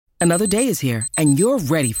Another day is here, and you're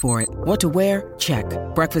ready for it. What to wear? Check.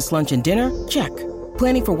 Breakfast, lunch, and dinner? Check.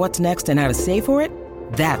 Planning for what's next and how to save for it?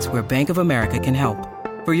 That's where Bank of America can help.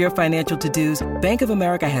 For your financial to-dos, Bank of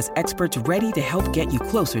America has experts ready to help get you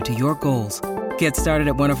closer to your goals. Get started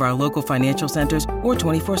at one of our local financial centers or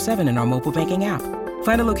 24/7 in our mobile banking app.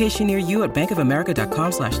 Find a location near you at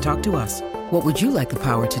bankofamerica.com/talktous. What would you like the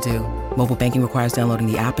power to do? Mobile banking requires downloading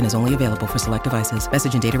the app and is only available for select devices.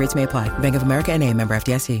 Message and data rates may apply. Bank of America N.A., member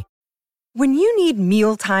FDIC. When you need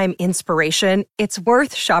mealtime inspiration, it's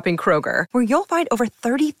worth shopping Kroger, where you'll find over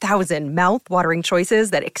 30,000 mouth-watering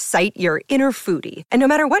choices that excite your inner foodie. And no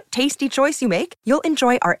matter what tasty choice you make, you'll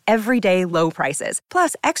enjoy our everyday low prices,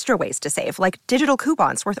 plus extra ways to save, like digital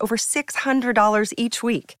coupons worth over $600 each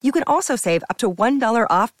week. You can also save up to $1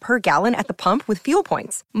 off per gallon at the pump with fuel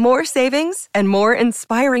points. More savings and more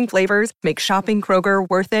inspiring flavors make shopping Kroger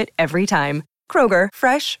worth it every time. Kroger,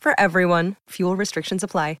 fresh for everyone. Fuel restrictions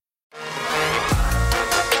apply.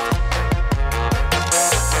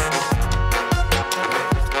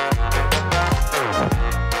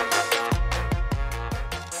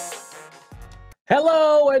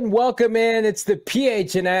 Hello and welcome in. It's the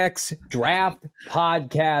PHNX Draft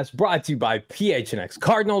Podcast brought to you by PHNX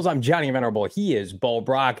Cardinals. I'm Johnny Venerable. He is Bo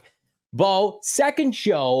Brock. Bo, second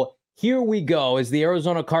show. Here we go as the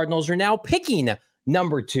Arizona Cardinals are now picking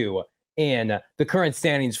number 2 in the current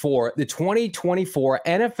standings for the 2024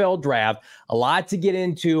 NFL Draft. A lot to get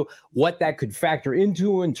into, what that could factor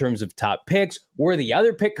into in terms of top picks, where the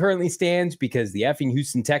other pick currently stands because the effing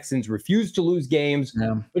Houston Texans refuse to lose games.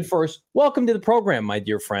 Yeah. But first, welcome to the program, my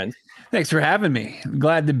dear friend. Thanks for having me. I'm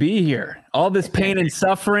glad to be here. All this pain and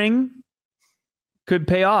suffering could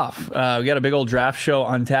pay off. We got a big old draft show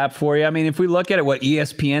on tap for you. I mean, if we look at it, what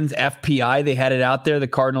ESPN's FPI, they had it out there. The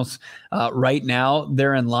Cardinals right now,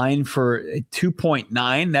 they're in line for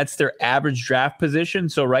 2.9. That's their average draft position.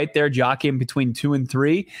 So right there, jockeying between 2 and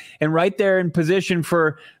 3, and right there in position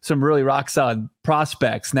for some really rock solid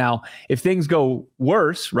prospects. Now, if things go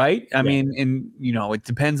worse, right? I mean, and it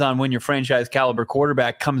depends on when your franchise caliber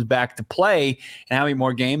quarterback comes back to play and how many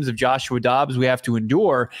more games of Joshua Dobbs we have to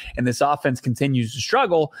endure, and this offense continues to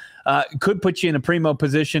struggle, could put you in a primo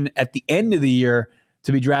position at the end of the year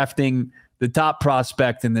to be drafting the top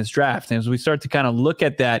prospect in this draft. And as we start to kind of look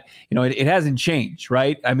at that, it hasn't changed,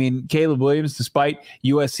 right? I mean, Caleb Williams, despite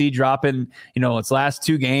USC dropping, its last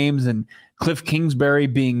 2 games, and Cliff Kingsbury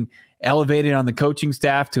being elevated on the coaching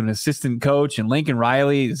staff to an assistant coach, and Lincoln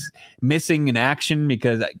Riley is missing in action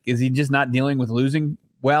because is he just not dealing with losing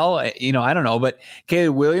well? I don't know. But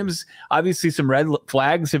Caleb Williams, obviously some red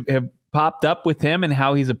flags have popped up with him and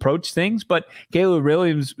how he's approached things, but Caleb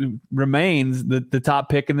Williams remains the top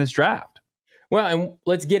pick in this draft. Well, and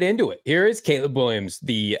let's get into it. Here is Caleb Williams,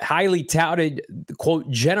 the highly touted, quote,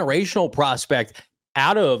 generational prospect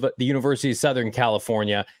out of the University of Southern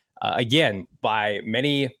California. Again, by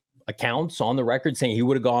many accounts on the record saying he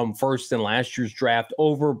would have gone first in last year's draft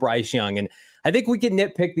over Bryce Young. And I think we can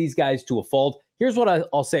nitpick these guys to a fault. Here's what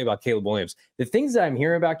I'll say about Caleb Williams. The things that I'm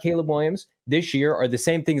hearing about Caleb Williams this year are the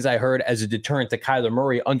same things I heard as a deterrent to Kyler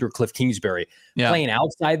Murray under Cliff Kingsbury. Playing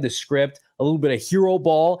outside the script, a little bit of hero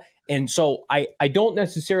ball. And so I don't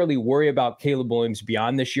necessarily worry about Caleb Williams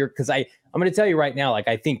beyond this year, because I'm going to tell you right now,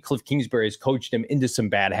 I think Cliff Kingsbury has coached him into some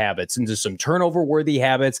bad habits, into some turnover-worthy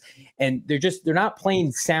habits, and they're not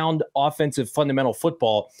playing sound offensive fundamental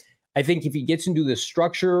football. I think if he gets into the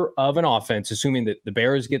structure of an offense, assuming that the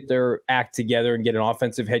Bears get their act together and get an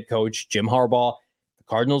offensive head coach, Jim Harbaugh, the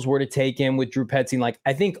Cardinals were to take him with Drew Petzing,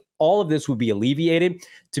 I think all of this would be alleviated.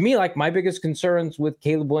 To me, my biggest concerns with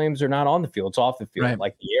Caleb Williams are not on the field, it's off the field.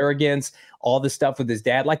 Right. The arrogance, all the stuff with his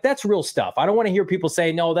dad, that's real stuff. I don't want to hear people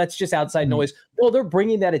say, no, that's just outside noise. No, they're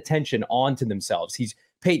bringing that attention onto themselves. He's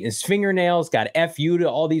painting his fingernails, got FU to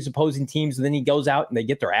all these opposing teams, and then he goes out and they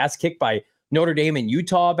get their ass kicked by Notre Dame and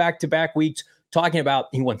Utah back-to-back weeks, talking about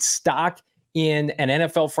he wants stock in an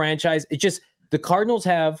NFL franchise. It's just, the Cardinals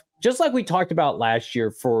have, just like we talked about last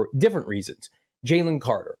year for different reasons, Jalen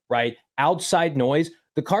Carter, right? Outside noise.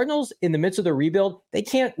 The Cardinals, in the midst of the rebuild, they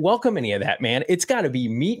can't welcome any of that, man. It's got to be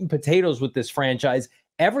meat and potatoes with this franchise.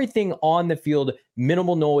 Everything on the field,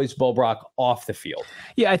 minimal noise, Bo Brock, off the field.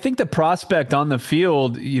 Yeah, I think the prospect on the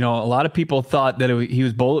field, a lot of people thought that he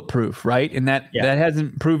was bulletproof, right? And that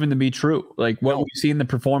hasn't proven to be true. What we've seen the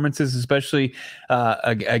performances, especially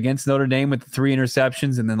against Notre Dame with the 3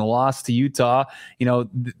 interceptions and then the loss to Utah,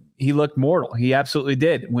 he looked mortal. He absolutely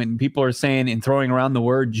did. When people are saying and throwing around the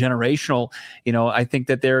word generational, I think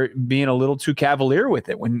that they're being a little too cavalier with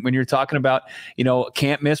it when you're talking about,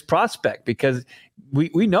 can't miss prospect, because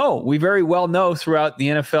we very well know throughout the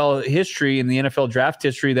NFL history and the NFL draft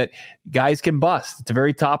history that guys can bust at the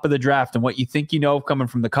very top of the draft, and what you think coming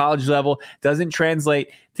from the college level doesn't translate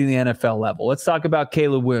to the NFL level. Let's talk about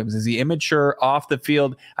Caleb Williams. Is he immature off the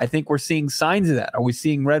field? I think we're seeing signs of that. Are we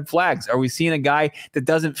seeing red flags? Are we seeing a guy that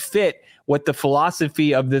doesn't fit what the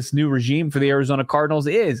philosophy of this new regime for the Arizona Cardinals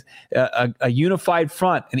is? A unified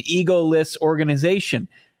front, an egoless organization.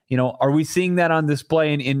 Are we seeing that on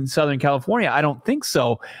display in Southern California? I don't think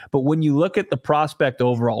so. But when you look at the prospect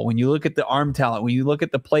overall, when you look at the arm talent, when you look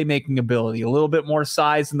at the playmaking ability, a little bit more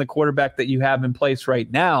size than the quarterback that you have in place right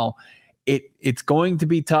now, it's going to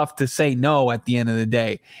be tough to say no at the end of the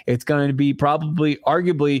day. It's going to be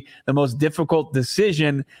arguably the most difficult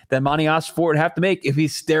decision that Monty Ossenfort would have to make if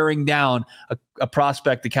he's staring down a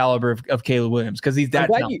prospect the caliber of Caleb Williams, because he's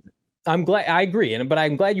that talented. I'm glad. I agree. But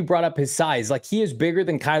I'm glad you brought up his size. Like, he is bigger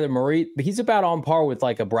than Kyler Murray, but he's about on par with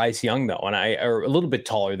like a Bryce Young though. Or a little bit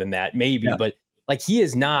taller than that maybe, but like, he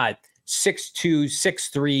is not 6'2",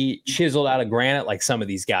 6'3", chiseled out of granite like some of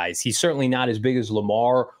these guys. He's certainly not as big as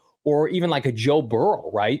Lamar or even like a Joe Burrow.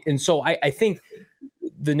 Right. And so I think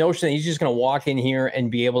the notion that he's just going to walk in here and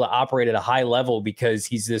be able to operate at a high level because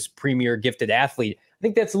he's this premier gifted athlete, I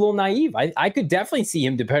think that's a little naive. I could definitely see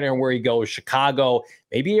him, depending on where he goes, Chicago,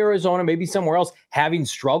 maybe Arizona, maybe somewhere else, having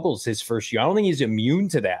struggles his first year. I don't think he's immune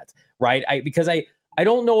to that, right? Because I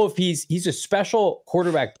don't know if he's a special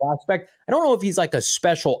quarterback prospect. I don't know if he's like a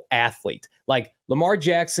special athlete. Like Lamar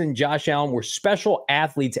Jackson, Josh Allen were special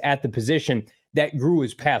athletes at the position that grew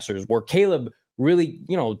as passers, where Caleb really,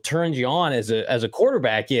 turns you on as a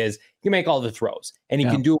quarterback is he can make all the throws, and he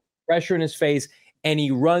can do pressure in his face. And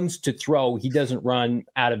he runs to throw. He doesn't run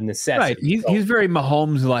out of necessity. Right. He's very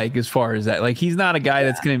Mahomes-like as far as that. Like, he's not a guy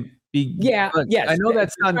that's going to be. Yeah. Yes. I know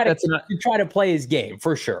that's not. To try to play his game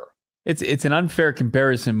for sure. It's an unfair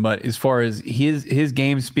comparison, but as far as his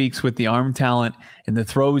game speaks with the arm talent and the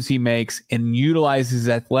throws he makes and utilizes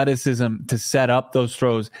athleticism to set up those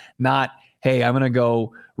throws, not, hey, I'm going to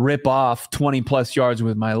go rip off 20 plus yards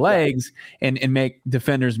with my legs and make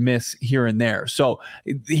defenders miss here and there. So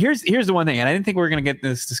here's the one thing, and I didn't think we were going to get in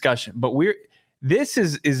this discussion, but this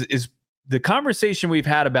is the conversation we've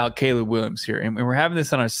had about Caleb Williams here, and we're having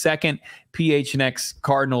this on our second PHNX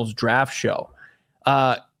Cardinals draft show.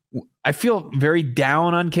 I feel very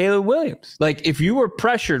down on Caleb Williams. Like, if you were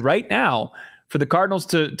pressured right now for the Cardinals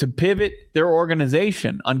to pivot their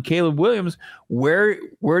organization on Caleb Williams, where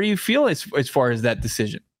do you feel as far as that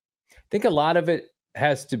decision? I think a lot of it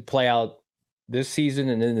has to play out this season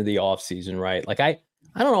and into the offseason, right? Like, I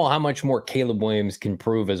don't know how much more Caleb Williams can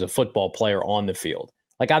prove as a football player on the field.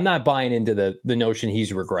 Like, I'm not buying into the notion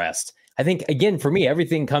he's regressed. I think, again, for me,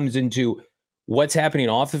 everything comes into what's happening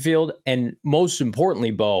off the field. And most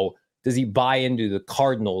importantly, Bo, does he buy into the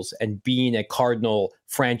Cardinals and being a Cardinal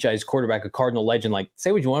franchise quarterback, a Cardinal legend? Like,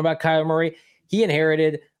 say what you want about Kyler Murray. He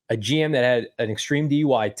inherited a GM that had an extreme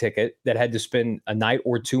DUI ticket, that had to spend a night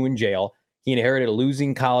or two in jail. He inherited a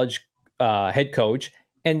losing college head coach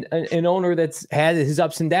and an owner that's had his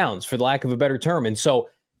ups and downs, for the lack of a better term. And so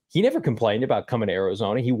he never complained about coming to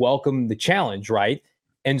Arizona. He welcomed the challenge, right?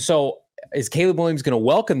 And so is Caleb Williams going to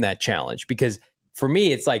welcome that challenge? Because for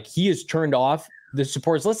me, it's like he has turned off the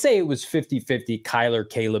supporters. Let's say it was 50-50 Kyler,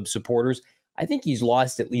 Caleb supporters. I think he's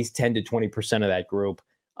lost at least 10 to 20% of that group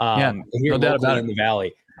here no doubt about in the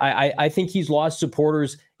Valley. I think he's lost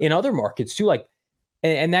supporters in other markets too. Like,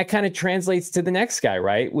 and that kind of translates to the next guy,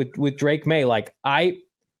 right? With Drake Maye. Like,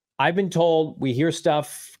 I've been told, we hear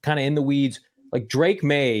stuff kind of in the weeds, like Drake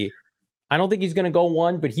Maye, I don't think he's going to go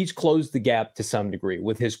one, but he's closed the gap to some degree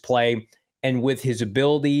with his play and with his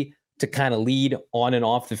ability to kind of lead on and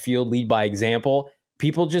off the field, lead by example.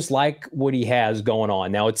 People just like what he has going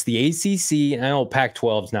on. Now, it's the ACC, and I know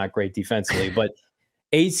Pac-12 is not great defensively, but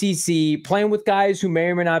ACC, playing with guys who may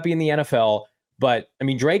or may not be in the NFL. But, I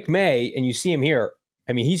mean, Drake Maye, and you see him here,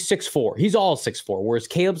 I mean, he's 6'4". He's all 6'4", whereas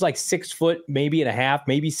Caleb's like 6 foot, maybe and a half,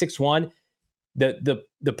 maybe 6'1".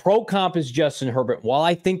 The pro comp is Justin Herbert. While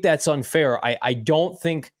I think that's unfair, I don't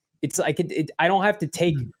think it's like I don't have to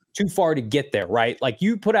take too far to get there, right? Like,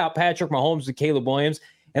 you put out Patrick Mahomes and Caleb Williams,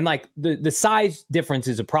 and like the size difference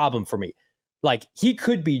is a problem for me. Like, he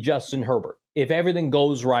could be Justin Herbert if everything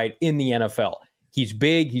goes right in the NFL. He's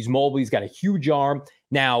big, he's mobile, he's got a huge arm.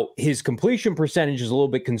 Now, his completion percentage is a little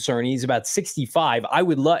bit concerning. He's about 65. I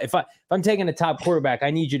would love, if I'm taking a top quarterback,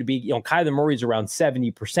 I need you to be, Kyler Murray's around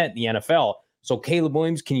 70% in the NFL. So Caleb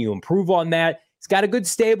Williams, can you improve on that? He's got a good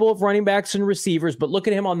stable of running backs and receivers, but look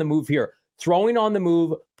at him on the move here. Throwing on the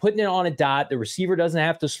move, putting it on a dot. The receiver doesn't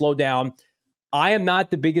have to slow down. I am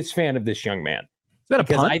not the biggest fan of this young man. Is that a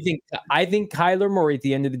because punt? I think Kyler Murray, at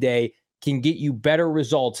the end of the day, can get you better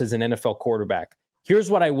results as an NFL quarterback.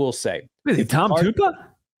 Here's what I will say. Really, Tom Tupa?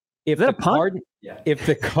 If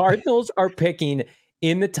the Cardinals are picking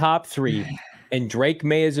in the top 3 and Drake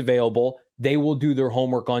Maye is available, they will do their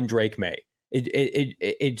homework on Drake Maye.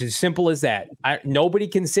 It's as simple as that. Nobody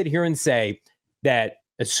can sit here and say that,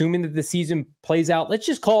 assuming that the season plays out, let's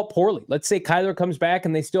just call it poorly. Let's say Kyler comes back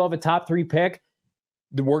and they still have a top 3 pick.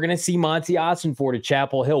 We're going to see Monty Ossenford at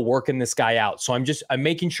Chapel Hill working this guy out. So I'm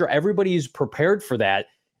making sure everybody is prepared for that.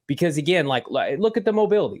 Because again, like, look at the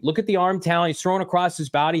mobility, look at the arm talent. He's thrown across his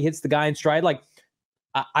body, hits the guy in stride. Like,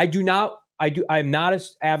 I'm not an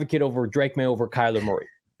advocate over Drake Maye over Kyler Murray,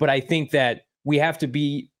 but I think that we have to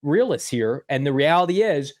be realists here. And the reality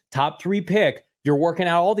is, top 3 pick, you're working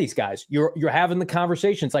out all these guys. You're having the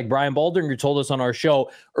conversations like Brian Baldinger told us on our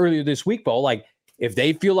show earlier this week, Bo. Like, if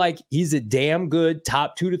they feel like he's a damn good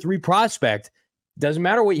top 2 to 3 prospect, doesn't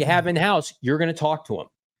matter what you have in house, you're going to talk to him.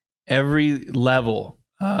 Every level.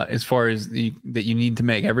 As far as that you need to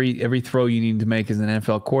make, every throw you need to make as an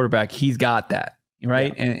NFL quarterback, he's got that,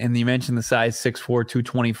 right? Yeah. And you mentioned the size 6'4",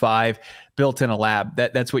 225, built in a lab.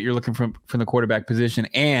 That's what you're looking from the quarterback position.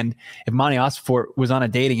 And if Monty Ossenfort was on a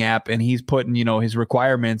dating app and he's putting, his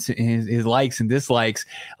requirements, his likes and dislikes,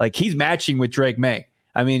 like, he's matching with Drake Maye.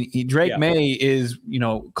 I mean, Drake Maye is,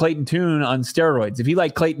 Clayton Tune on steroids. If he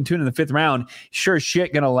liked Clayton Tune in the 5th round, sure as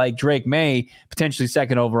shit going to like Drake Maye, potentially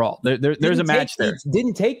 2nd overall. There's a match there.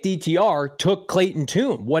 Didn't take DTR, took Clayton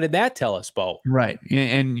Tune. What did that tell us, Bo? Right.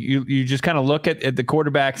 And you just kind of look at the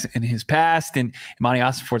quarterbacks in his past and Monty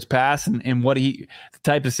Ossenfort's past and what the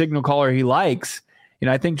type of signal caller he likes.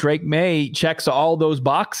 I think Drake Maye checks all those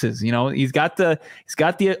boxes. He's got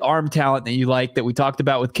the arm talent that you like, that we talked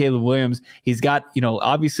about with Caleb Williams. He's got,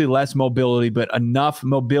 obviously less mobility, but enough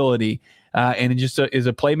mobility. And it just is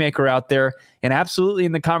a playmaker out there, and absolutely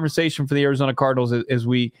in the conversation for the Arizona Cardinals as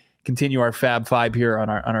we continue our Fab Five here on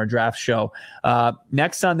our draft show.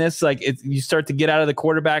 Next on this, you start to get out of the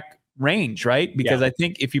quarterback range, right? Because I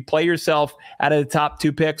think if you play yourself out of the top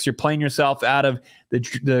 2 picks, you're playing yourself out of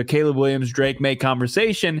the Caleb Williams, Drake Maye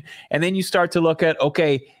conversation. And then you start to look at,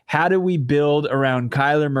 okay, how do we build around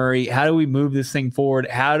Kyler Murray? How do we move this thing forward?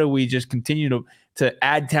 How do we just continue to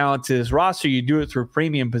add talent to this roster? You do it through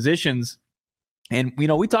premium positions. And,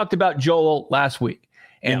 we talked about Joel last week.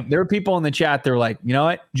 And there are people in the chat, they're like, you know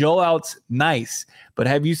what? Joel Out's nice. But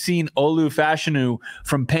have you seen Olu Fashanu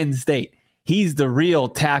from Penn State? He's the real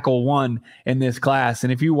tackle 1 in this class.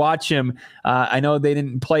 And if you watch him, I know they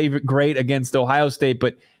didn't play great against Ohio State,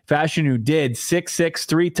 but Fashanu did. 6'6",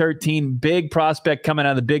 313, big prospect coming out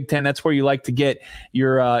of the Big Ten. That's where you like to get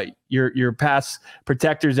your pass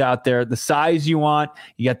protectors out there. The size you want,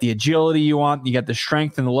 you got the agility you want, you got the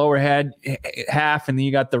strength in the lower head half, and then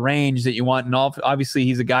you got the range that you want. And obviously,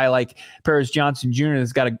 he's a guy like Paris Johnson Jr.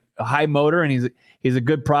 that's got a high motor, and he's a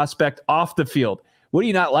good prospect off the field. What do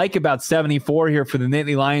you not like about 74 here for the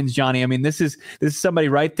Nittany Lions, Johnny? I mean, this is somebody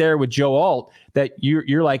right there with Joe Alt that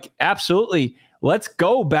you're like, absolutely, let's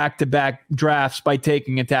go back-to-back drafts by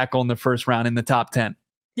taking a tackle in the 1st round in the top 10.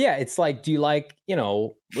 Yeah, it's like, do you like,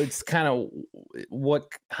 it's kind of what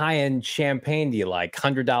high-end champagne do you like?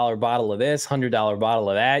 $100 bottle of this, $100 bottle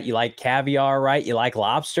of that. You like caviar, right? You like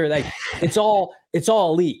lobster. It's all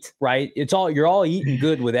elite, right? You're all eating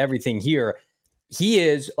good with everything here. He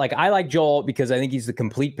is, like, I like Joel because I think he's the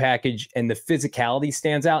complete package and the physicality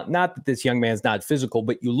stands out. Not that this young man's not physical,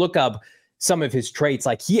 but you look up some of his traits.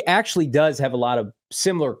 Like, he actually does have a lot of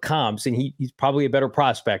similar comps, and he's probably a better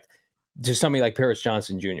prospect to somebody like Paris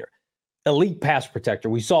Johnson Jr. Elite pass protector.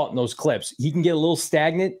 We saw it in those clips. He can get a little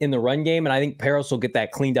stagnant in the run game, and I think Paris will get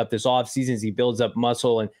that cleaned up this offseason as he builds up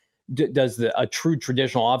muscle and does a true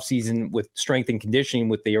traditional offseason with strength and conditioning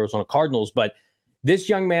with the Arizona Cardinals. But this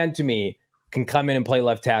young man, to me, can come in and play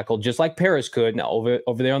left tackle just like Paris could. Now,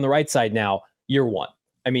 over there on the right side now, year 1.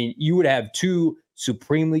 I mean, you would have 2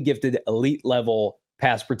 supremely gifted elite level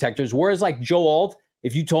pass protectors. Whereas like Joe Alt,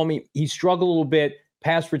 if you told me he struggled a little bit,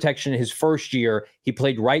 pass protection his first year, he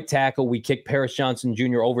played right tackle. We kicked Paris Johnson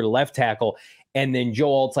Jr. over to left tackle. And then Joe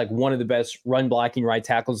Alt's like one of the best run blocking right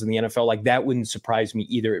tackles in the NFL. Like, that wouldn't surprise me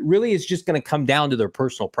either. It really is just going to come down to their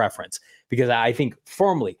personal preference, because I think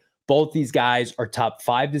firmly both these guys are top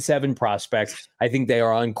 5 to 7 prospects. I think they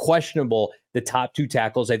are unquestionable the top 2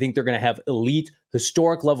 tackles. I think they're going to have elite,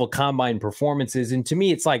 historic level combine performances. And to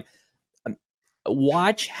me, it's like,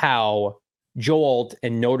 watch how Joe Alt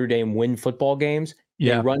and Notre Dame win football games.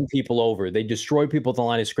 They run people over. They destroy people at the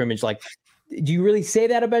line of scrimmage. Like, do you really say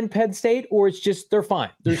that about Penn State, or it's just they're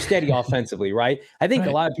fine? They're steady offensively, right? I think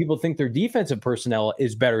a lot of people think their defensive personnel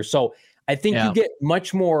is better. So I think you get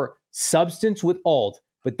much more substance with Alt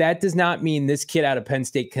But that does not mean this kid out of Penn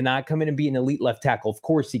State cannot come in and be an elite left tackle. Of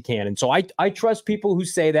course he can. And so I trust people who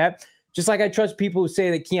say that, just like I trust people who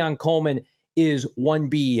say that Keon Coleman is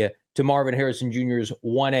 1B to Marvin Harrison Jr.'s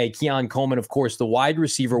 1A. Keon Coleman, of course, the wide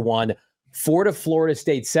receiver one for the Florida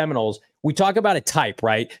State Seminoles. We talk about a type,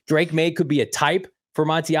 right? Drake Maye could be a type for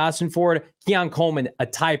Monty Ossenford. Keon Coleman, a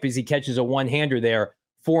type as he catches a one-hander there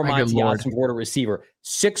for Monty Ossenford, a receiver.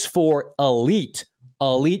 6'4", elite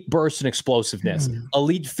burst and explosiveness,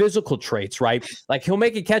 elite physical traits, right? Like he'll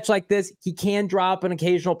make a catch like this. He can drop an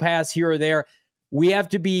occasional pass here or there. We have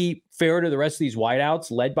to be fair to the rest of these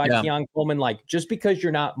wideouts led by Keon Coleman. Like just because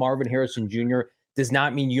you're not Marvin Harrison Jr. does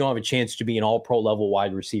not mean you don't have a chance to be an all-pro level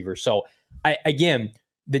wide receiver. So again,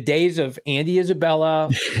 the days of Andy Isabella,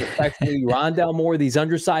 respectively, Rondell Moore, these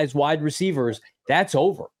undersized wide receivers, that's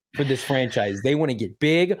over for this franchise. They want to get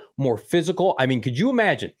big, more physical. I mean, could you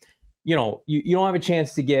imagine, you don't have a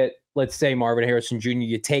chance to get, let's say, Marvin Harrison Jr.,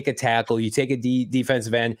 you take a tackle, you take a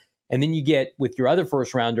defensive end, and then you get, with your other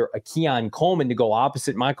first rounder, a Keon Coleman to go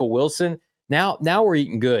opposite Michael Wilson. Now we're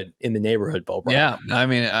eating good in the neighborhood, Bo. Yeah, I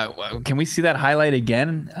mean, can we see that highlight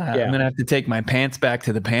again? I'm going to have to take my pants back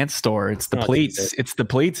to the pants store. It's the pleats. It's the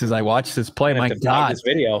pleats as I watch this play. My God. This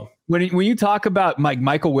video. When you talk about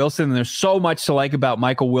Michael Wilson, and there's so much to like about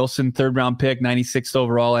Michael Wilson, 3rd round pick, 96th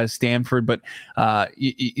overall at Stanford, but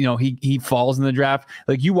he falls in the draft.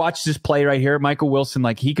 Like you watch this play right here, Michael Wilson,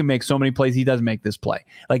 like he can make so many plays. He doesn't make this play.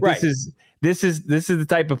 Like this is the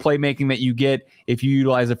type of playmaking that you get if you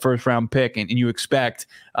utilize a 1st round pick and you expect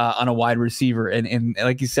on a wide receiver. And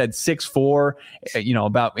like you said, 6'4",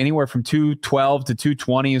 about anywhere from 212 to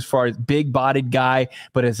 220 as far as big bodied guy,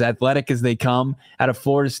 but as athletic as they come out of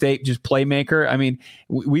Florida State, just playmaker. I mean,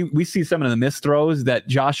 we see some of the missed throws that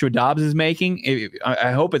Joshua Dobbs is making.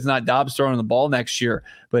 I hope it's not Dobbs throwing the ball next year,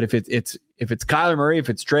 but if it's Kyler Murray, if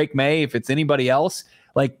it's Drake Maye, if it's anybody else,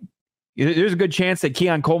 like, there's a good chance that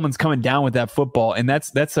Keon Coleman's coming down with that football, and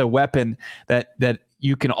that's a weapon that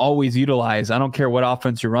you can always utilize. I don't care what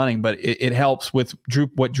offense you're running, but it helps with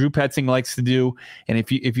what Drew Petzing likes to do. And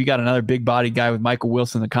if you got another big body guy with Michael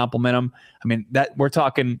Wilson to complement him, I mean that we're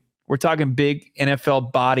talking big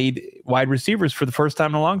NFL bodied wide receivers for the first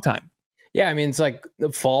time in a long time. Yeah, I mean it's like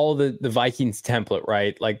follow the Vikings template,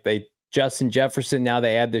 right? Like Justin Jefferson, now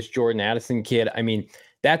they add this Jordan Addison kid. I mean,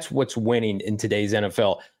 that's what's winning in today's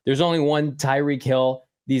NFL. There's only one Tyreek Hill.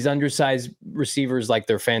 These undersized receivers, like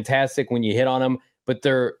they're fantastic when you hit on them, but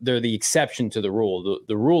they're the exception to the rule.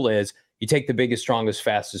 The rule is you take the biggest, strongest,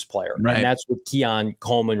 fastest player. Right. And that's what Keon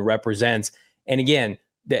Coleman represents. And again,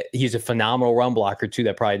 that he's a phenomenal run blocker too.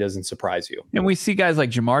 That probably doesn't surprise you. And we see guys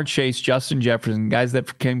like Jamar Chase, Justin Jefferson, guys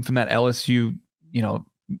that came from that LSU,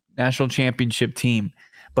 national championship team.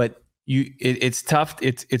 But it's tough.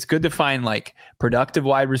 It's good to find like productive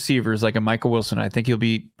wide receivers like a Michael Wilson. I think he'll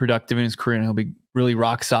be productive in his career and he'll be really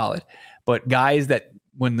rock solid. But guys that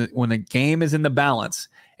when the game is in the balance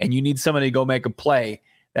and you need somebody to go make a play,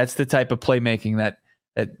 that's the type of playmaking that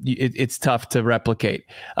it's tough to replicate.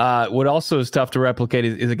 What also is tough to replicate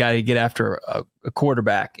is a guy to get after a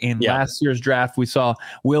quarterback. In last year's draft, we saw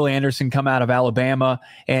Will Anderson come out of Alabama,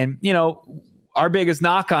 and our biggest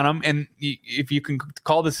knock on him, and if you can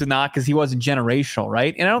call this a knock, is he wasn't generational,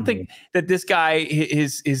 right? And I don't think that this guy,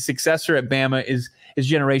 his successor at Bama, is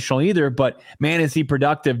generational either. But man, is he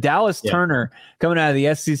productive? Dallas Turner coming out of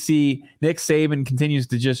the SEC. Nick Saban continues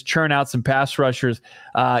to just churn out some pass rushers.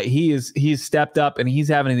 He's stepped up, and he's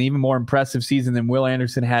having an even more impressive season than Will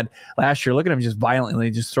Anderson had last year. Look at him just violently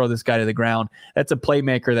just throw this guy to the ground. That's a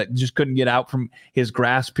playmaker that just couldn't get out from his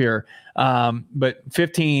grasp here. But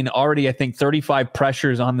 15 already, I think 35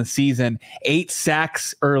 pressures on the season, 8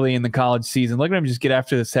 sacks early in the college season. Look at him just get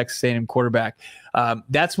after the Texas A&M quarterback.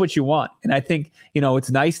 That's what you want. And I think,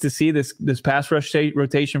 it's nice to see this pass rush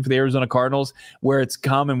rotation for the Arizona Cardinals, where it's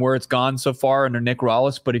come and where it's gone so far under Nick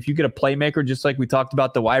Rawlis. But if you get a playmaker, just like we talked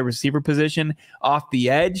about the wide receiver position off the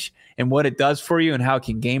edge and what it does for you and how it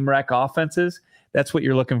can game wreck offenses, that's what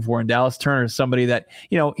you're looking for. And Dallas Turner is somebody that,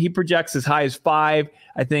 he projects as high as 5.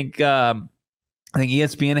 I think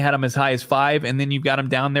ESPN had him as high as 5, and then you've got him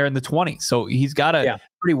down there in the 20s. So he's got a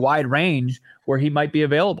pretty wide range where he might be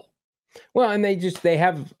available. Well, and they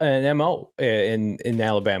have an MO in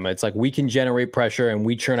Alabama. It's like we can generate pressure and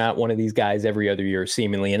we churn out one of these guys every other year,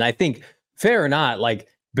 seemingly. And I think, fair or not, like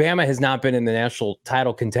Bama has not been in the national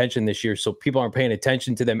title contention this year, so people aren't paying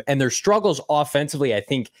attention to them. And their struggles offensively, I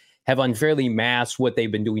think, have unfairly masked what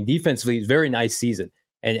they've been doing defensively. It's a very nice season,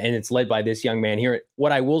 and it's led by this young man here.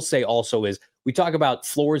 What I will say also is we talk about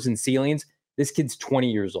floors and ceilings. This kid's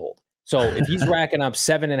 20 years old. So if he's racking up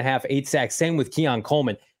 7.5, 8 sacks, same with Keon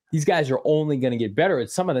Coleman, these guys are only going to get better.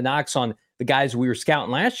 It's some of the knocks on the guys we were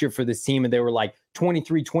scouting last year for this team and they were like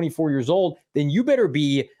 23, 24 years old, then you better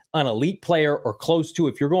be an elite player or close to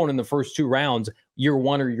if you're going in the first 2 rounds, year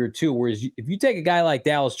 1 or year 2. Whereas if you take a guy like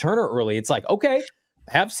Dallas Turner early, it's like, okay,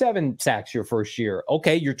 have 7 sacks your first year.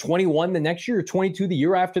 Okay, you're 21 the next year, you're 22 the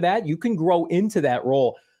year after that. You can grow into that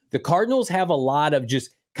role. The Cardinals have a lot of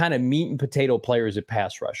just kind of meat and potato players at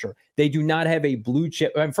pass rusher. They do not have a blue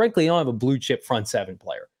chip, and frankly, they don't have a blue chip front 7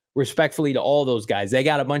 player. Respectfully to all those guys, they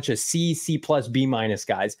got a bunch of C+, B-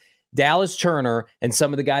 guys. Dallas Turner and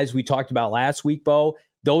some of the guys we talked about last week, Bo,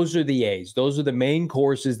 those are the A's. Those are the main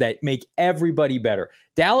courses that make everybody better.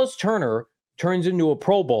 Dallas Turner turns into a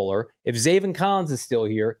Pro Bowler. If Zaven Collins is still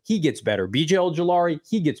here, he gets better. B.J. Ojulari,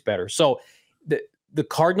 he gets better. So the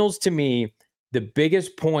Cardinals, to me, the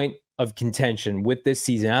biggest point of contention with this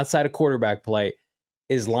season outside of quarterback play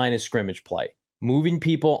is line of scrimmage play. Moving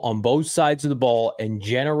people on both sides of the ball and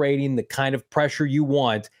generating the kind of pressure you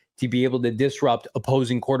want to be able to disrupt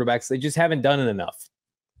opposing quarterbacks. They just haven't done it enough.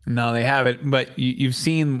 No, they haven't. But you've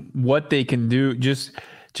seen what they can do just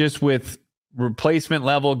with replacement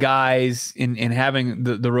level guys in having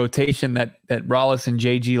the rotation that Rollis and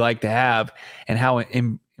JG like to have, and how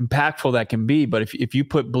impactful that can be. But if you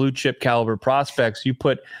put blue chip caliber prospects, you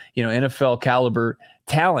put NFL caliber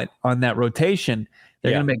talent on that rotation,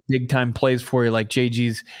 they're going to make big time plays for you, like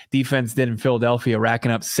JG's defense did in Philadelphia, racking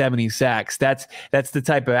up 70 sacks. That's the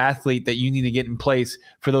type of athlete that you need to get in place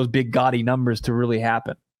for those big gaudy numbers to really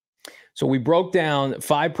happen. So we broke down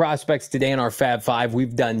 5 prospects today in our Fab 5.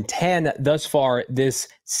 We've done 10 thus far this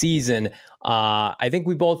season. I think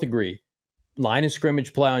we both agree. Line of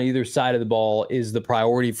scrimmage play on either side of the ball is the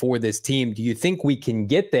priority for this team. Do you think we can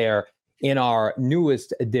get there in our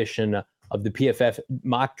newest edition of the PFF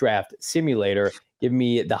Mock Draft Simulator? Give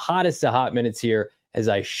me the hottest of hot minutes here as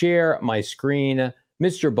I share my screen.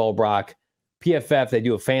 Mr. Bulbrock, PFF, they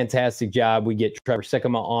do a fantastic job. We get Trevor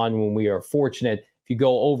Sikkema on when we are fortunate. If you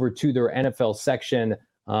go over to their NFL section,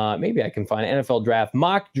 maybe I can find NFL Draft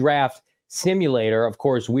Mock Draft Simulator. Of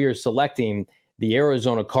course, we are selecting the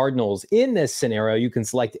Arizona Cardinals. In this scenario, you can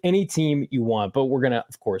select any team you want, but we're going to,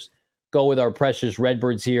 of course, go with our precious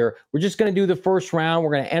Redbirds here. We're just going to do the first round.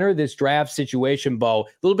 We're going to enter this draft situation, Bo. A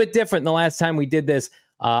little bit different than the last time we did this.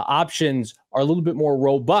 Options are a little bit more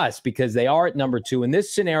robust because they are at number 2. In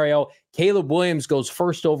this scenario, Caleb Williams goes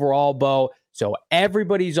first overall, Bo. So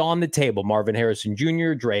everybody's on the table. Marvin Harrison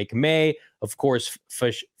Jr., Drake Maye, of course,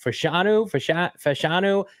 Fashanu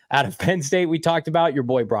out of Penn State we talked about, your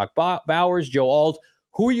boy Brock Bowers, Joe Alt.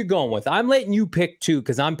 Who are you going with? I'm letting you pick 2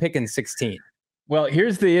 because I'm picking 16. Well,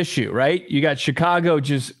 here's the issue, right? You got Chicago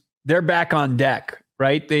they're back on deck,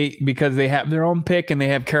 right? Because they have their own pick and they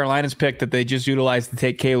have Carolina's pick that they just utilized to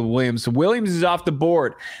take Caleb Williams. So Williams is off the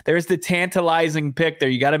board. There's the tantalizing pick there.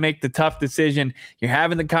 You got to make the tough decision. You're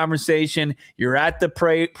having the conversation. You're at the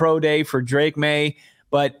pro day for Drake Maye.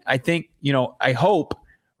 But I think, I hope,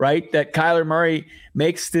 right, that Kyler Murray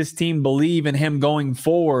makes this team believe in him going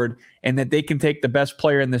forward and that they can take the best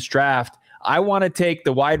player in this draft. I want to take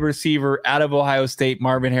the wide receiver out of Ohio State,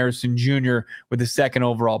 Marvin Harrison Jr., with the 2nd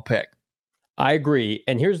overall pick. I agree.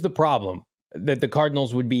 And here's the problem that the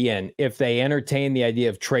Cardinals would be in if they entertain the idea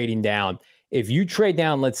of trading down. If you trade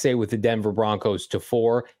down, let's say, with the Denver Broncos to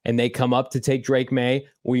 4 and they come up to take Drake Maye,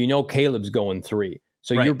 well, Caleb's going 3.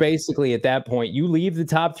 So You're basically at that point, you leave the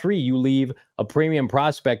top 3, you leave a premium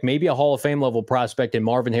prospect, maybe a Hall of Fame level prospect, and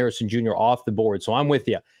Marvin Harrison Jr. off the board. So I'm with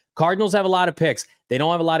you. Cardinals have a lot of picks. They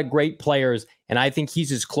don't have a lot of great players, and I think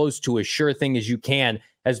he's as close to a sure thing as you can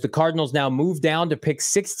as the Cardinals now move down to pick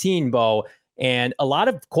 16, Bo, and a lot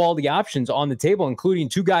of quality options on the table, including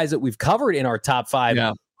 2 guys that we've covered in our top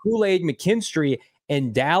 5, Kool-Aid McKinstry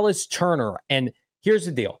and Dallas Turner. And here's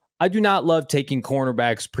the deal. I do not love taking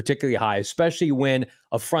cornerbacks particularly high, especially when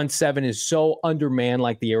a front 7 is so undermanned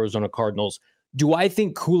like the Arizona Cardinals. Do I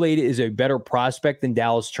think Kool-Aid is a better prospect than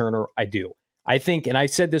Dallas Turner? I do. I think, and I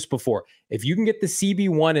said this before, if you can get the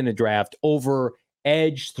CB1 in a draft over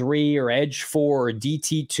Edge 3 or Edge 4 or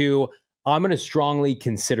DT2, I'm going to strongly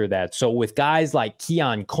consider that. So with guys like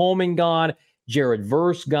Keon Coleman gone, Jared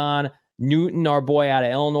Verse gone, Newton, our boy out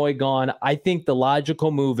of Illinois, gone, I think the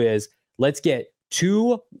logical move is let's get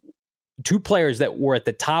two players that were at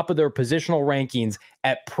the top of their positional rankings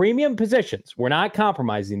at premium positions. We're not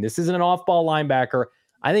compromising. This isn't an off-ball linebacker.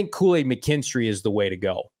 I think Kool-Aid McKinstry is the way to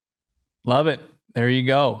go. Love it. There you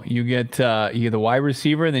go. You get the wide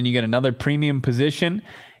receiver, and then you get another premium position,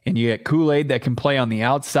 and you get Kool-Aid that can play on the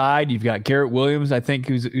outside. You've got Garrett Williams, I think,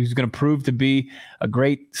 who's going to prove to be a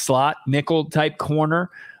great slot nickel type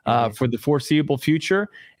corner for the foreseeable future.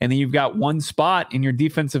 And then you've got one spot in your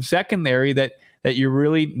defensive secondary that that you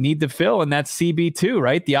really need to fill, and that's CB2,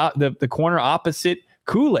 right? The corner opposite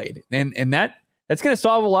Kool-Aid. And that's going to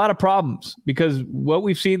solve a lot of problems, because what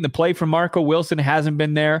we've seen, the play from Marco Wilson hasn't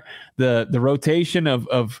been there. The rotation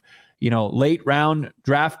of late round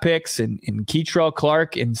draft picks and Keitrell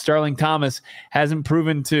Clark and Sterling Thomas hasn't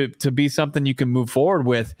proven to be something you can move forward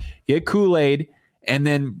with. Get Kool-Aid and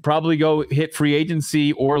then probably go hit free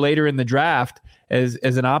agency or later in the draft as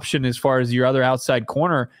an option as far as your other outside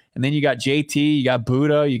corner. And then you got JT, you got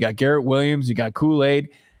Buddha, you got Garrett Williams, you got Kool-Aid.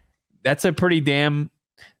 That's a pretty damn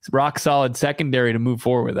rock solid secondary to move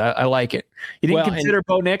forward with. I like it. You didn't consider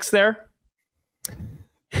Bo Nix there?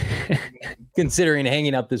 Considering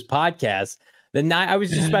hanging up this podcast, I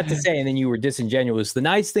was just about to say, and then you were disingenuous. The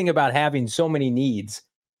nice thing about having so many needs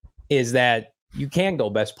is that you can go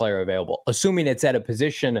best player available, assuming it's at a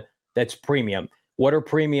position that's premium. What are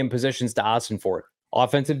premium positions to Austin Ford?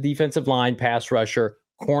 Offensive, defensive line, pass rusher,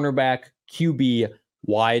 cornerback, QB,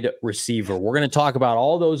 wide receiver. We're going to talk about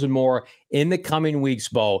all those and more in the coming weeks,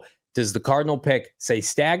 Bo. Does the Cardinal pick stay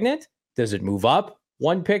stagnant? Does it move up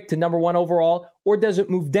one pick to number 1 overall? Or does it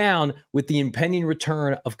move down with the impending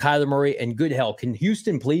return of Kyler Murray and good health? Can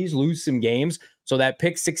Houston please lose some games so that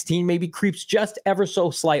pick 16 maybe creeps just ever so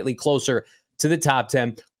slightly closer to the top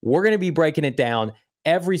 10? We're going to be breaking it down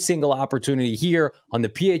every single opportunity here on the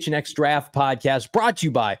PHNX Draft Podcast, brought to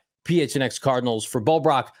you by PHNX Cardinals. For Bo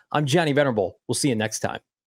Brock, I'm Johnny Venerable. We'll see you next time.